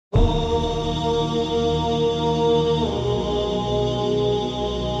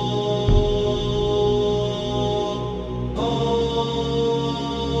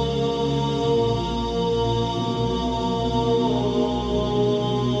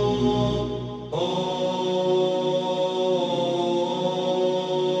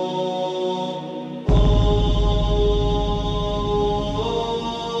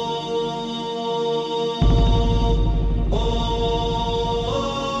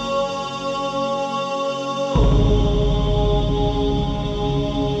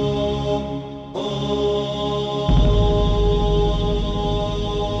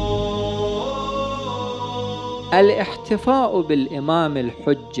الاحتفاء بالإمام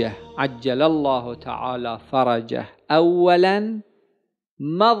الحجة عجل الله تعالى فرجه أولا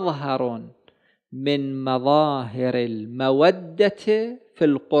مظهر من مظاهر المودة في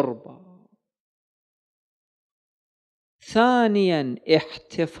القربى. ثانيا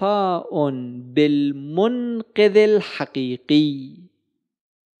احتفاء بالمنقذ الحقيقي.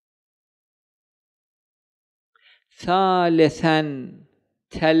 ثالثا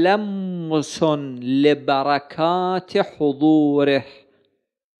تلمس لبركات حضوره.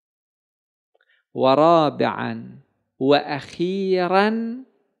 ورابعا وأخيرا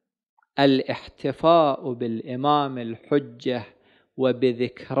الاحتفاء بالإمام الحجة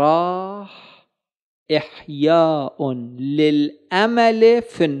وبذكراه إحياء للأمل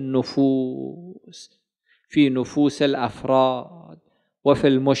في النفوس، في نفوس الأفراد وفي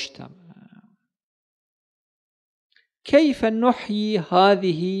المجتمع. كيف نحيي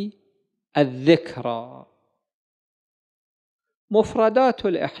هذه الذكرى؟ مفردات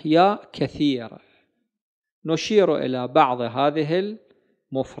الإحياء كثيرة، نشير إلى بعض هذه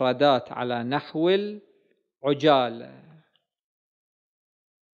المفردات على نحو العجالة.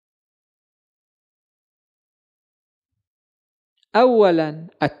 أولا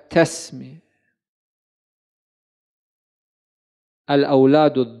التسمية.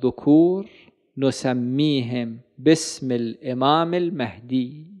 الأولاد الذكور نسميهم باسم الإمام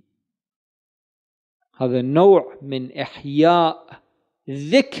المهدي. هذا النوع من إحياء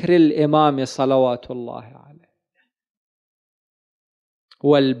ذكر الإمام صلوات الله عليه.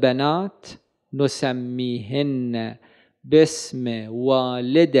 والبنات نسميهن باسم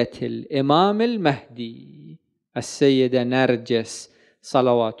والدة الإمام المهدي السيدة نرجس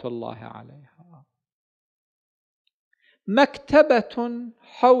صلوات الله عليها. مكتبة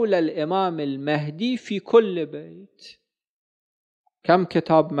حول الإمام المهدي في كل بيت. كم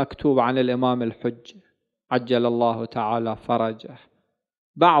كتاب مكتوب عن الإمام الحجة عجل الله تعالى فرجه؟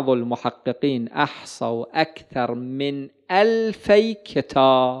 بعض المحققين أحصوا أكثر من 2000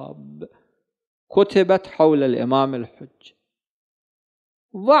 كتاب كتبت حول الإمام الحجة.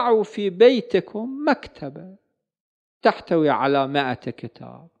 ضعوا في بيتكم مكتبة تحتوي على 100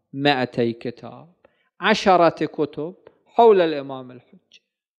 كتاب، 200 كتاب، 10 كتب حول الإمام الحجة،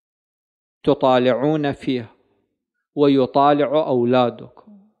 تطالعون فيها ويطالع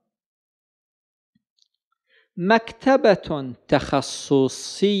أولادكم. مكتبة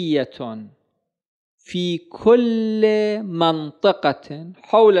تخصصية في كل منطقة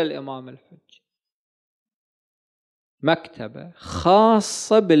حول الإمام الحجة، مكتبة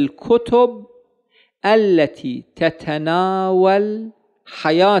خاصة بالكتب التي تتناول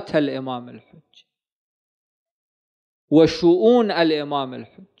حياة الإمام الحجة وشؤون الإمام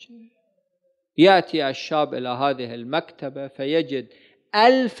الحجة. يأتي الشاب إلى هذه المكتبة فيجد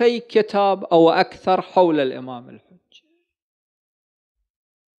 2000 كتاب أو أكثر حول الإمام الحجة.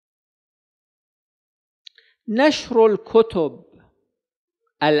 نشر الكتب،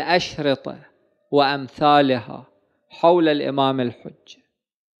 الأشرطة وأمثالها حول الإمام الحجة.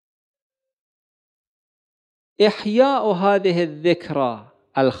 إحياء هذه الذكرى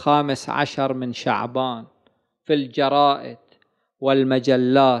 15 من شعبان في الجرائد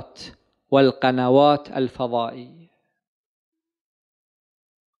والمجلات والقنوات الفضائية.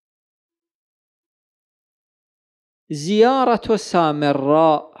 زيارة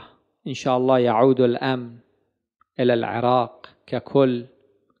سامراء، إن شاء الله يعود الأمن إلى العراق ككل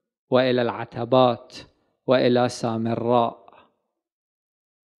وإلى العتبات وإلى سامراء.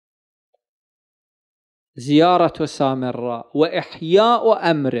 زيارة سامراء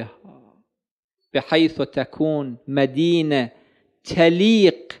وإحياء أمره بحيث تكون مدينة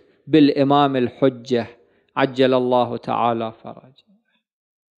تليق بالإمام الحجة عجل الله تعالى فرجه.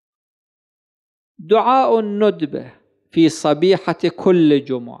 دعاء الندبة في صبيحة كل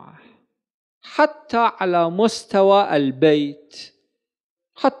جمعة، حتى على مستوى البيت،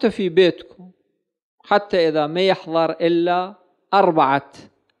 حتى في بيتكم، حتى إذا ما يحضر إلا 4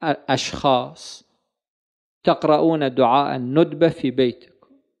 أشخاص تقرؤون دعاء الندبة في بيتكم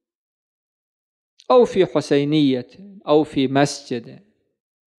أو في حسينية أو في مسجد.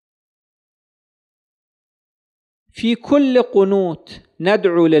 في كل قنوت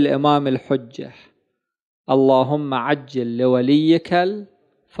ندعو للإمام الحجة: اللهم عجل لوليك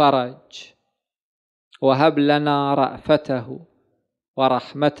الفرج وهب لنا رأفته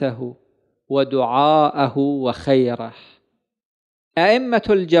ورحمته ودعاءه وخيره. أئمة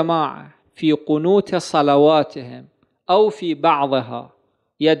الجماعة في قنوت صلواتهم أو في بعضها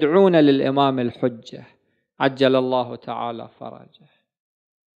يدعون للإمام الحجة عجل الله تعالى فرجه.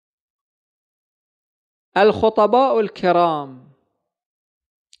 الخطباء الكرام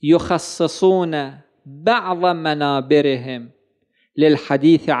يخصصون بعض منابرهم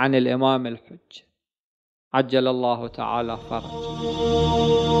للحديث عن الإمام الحجة عجل الله تعالى فرجه.